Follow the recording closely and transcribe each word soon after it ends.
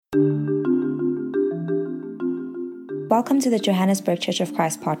Welcome to the Johannesburg Church of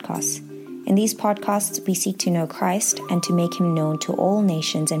Christ podcast. In these podcasts, we seek to know Christ and to make him known to all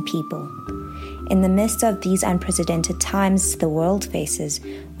nations and people. In the midst of these unprecedented times the world faces,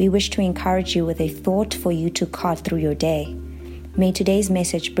 we wish to encourage you with a thought for you to cart through your day. May today's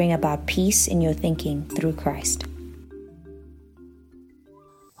message bring about peace in your thinking through Christ.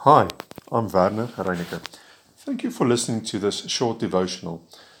 Hi, I'm Werner Reinecke. Thank you for listening to this short devotional.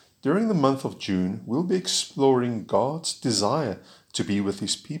 During the month of June, we'll be exploring God's desire to be with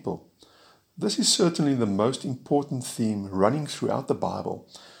his people. This is certainly the most important theme running throughout the Bible.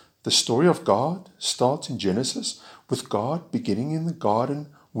 The story of God starts in Genesis with God beginning in the garden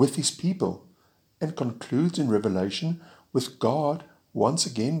with his people and concludes in Revelation with God once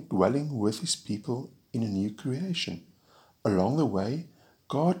again dwelling with his people in a new creation. Along the way,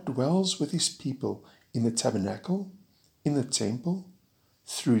 God dwells with his people in the tabernacle, in the temple,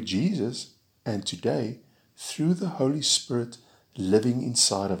 through Jesus, and today, through the Holy Spirit living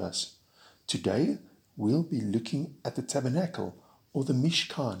inside of us. Today, we'll be looking at the tabernacle, or the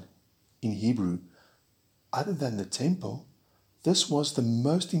Mishkan in Hebrew. Other than the temple, this was the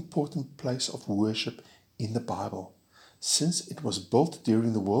most important place of worship in the Bible. Since it was built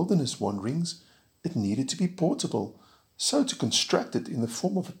during the wilderness wanderings, it needed to be portable, so to construct it in the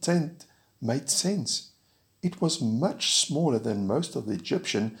form of a tent made sense. It was much smaller than most of the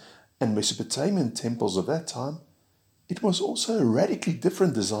Egyptian and Mesopotamian temples of that time. It was also a radically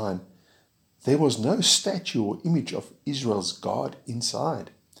different design. There was no statue or image of Israel's God inside.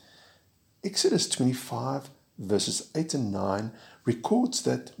 Exodus 25 verses 8 and 9 records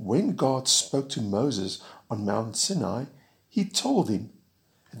that when God spoke to Moses on Mount Sinai, he told him,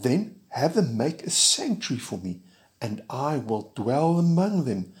 "Then have them make a sanctuary for me, and I will dwell among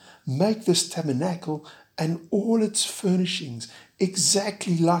them. Make this tabernacle and all its furnishings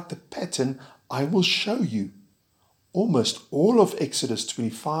exactly like the pattern I will show you." Almost all of Exodus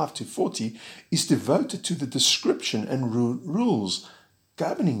 25 to 40 is devoted to the description and rules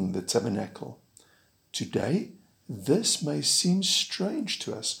governing the tabernacle. Today, this may seem strange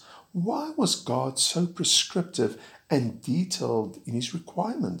to us. Why was God so prescriptive and detailed in his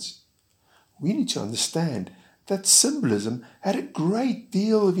requirements? We need to understand that symbolism had a great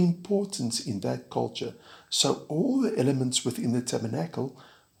deal of importance in that culture, so all the elements within the tabernacle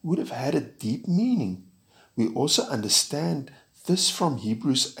would have had a deep meaning. We also understand this from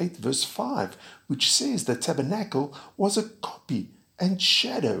Hebrews 8 verse 5, which says the tabernacle was a copy and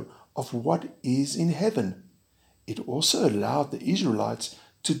shadow of what is in heaven. It also allowed the Israelites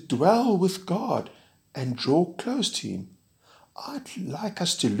to dwell with God and draw close to him. I'd like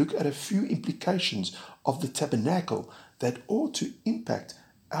us to look at a few implications of the tabernacle that ought to impact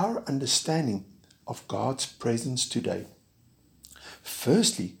our understanding of God's presence today.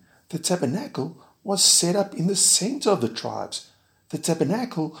 Firstly, the tabernacle was set up in the center of the tribes. The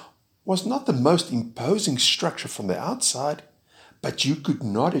tabernacle was not the most imposing structure from the outside, but you could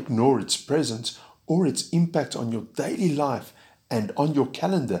not ignore its presence or its impact on your daily life and on your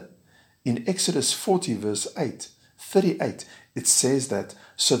calendar. In Exodus 40 verse 38, it says that,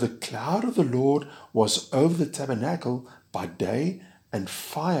 "So the cloud of the Lord was over the tabernacle by day, and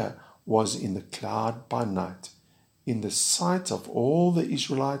fire was in the cloud by night, in the sight of all the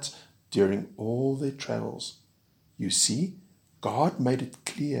Israelites during all their travels." You see, God made it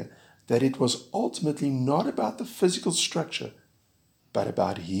clear that it was ultimately not about the physical structure, but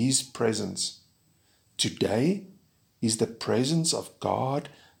about his presence. Today, is the presence of God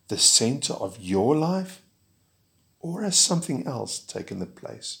the center of your life? Or has something else taken the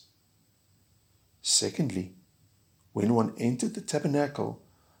place? Secondly, when one entered the tabernacle,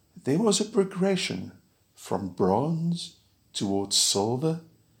 there was a progression from bronze towards silver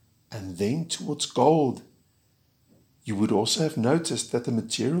and then towards gold. You would also have noticed that the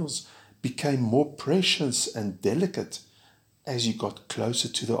materials became more precious and delicate as you got closer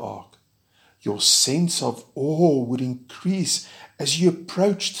to the ark. Your sense of awe would increase as you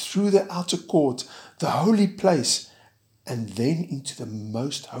approached through the outer court, the holy place, and then into the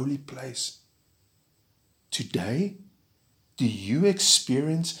most holy place. Today, do you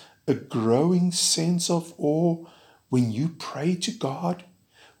experience a growing sense of awe when you pray to God,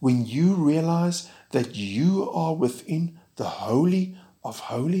 when you realize that you are within the Holy of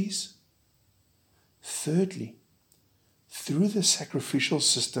Holies? Thirdly, through the sacrificial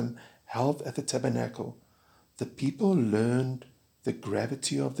system held at the tabernacle, the people learned the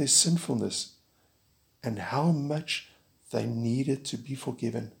gravity of their sinfulness and how much they needed to be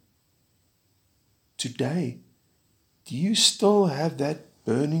forgiven. Today, do you still have that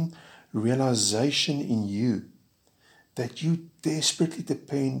burning realization in you that you desperately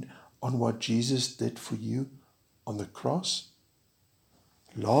depend on what Jesus did for you on the cross?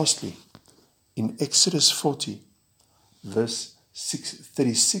 Lastly, in Exodus 40, verse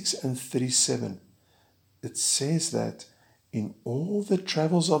 36 and 37, it says that in all the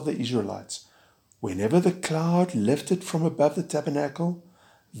travels of the Israelites, whenever the cloud lifted from above the tabernacle,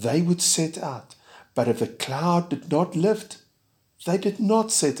 they would set out. But if the cloud did not lift, they did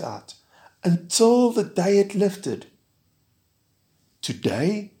not set out until the day it lifted.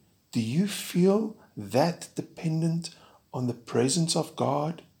 Today, do you feel that dependent on the presence of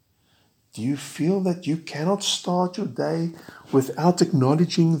God? Do you feel that you cannot start your day without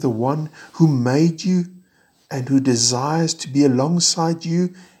acknowledging the one who made you and who desires to be alongside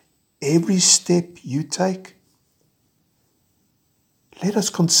you every step you take? Let us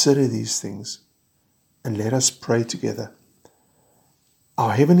consider these things and let us pray together.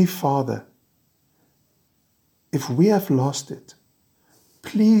 Our Heavenly Father, if we have lost it,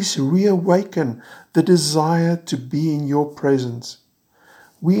 please reawaken the desire to be in your presence.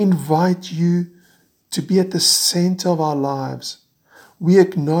 We invite you to be at the center of our lives. We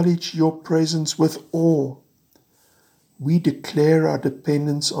acknowledge your presence with awe. We declare our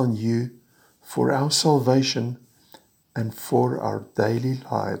dependence on you for our salvation and for our daily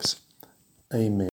lives. Amen.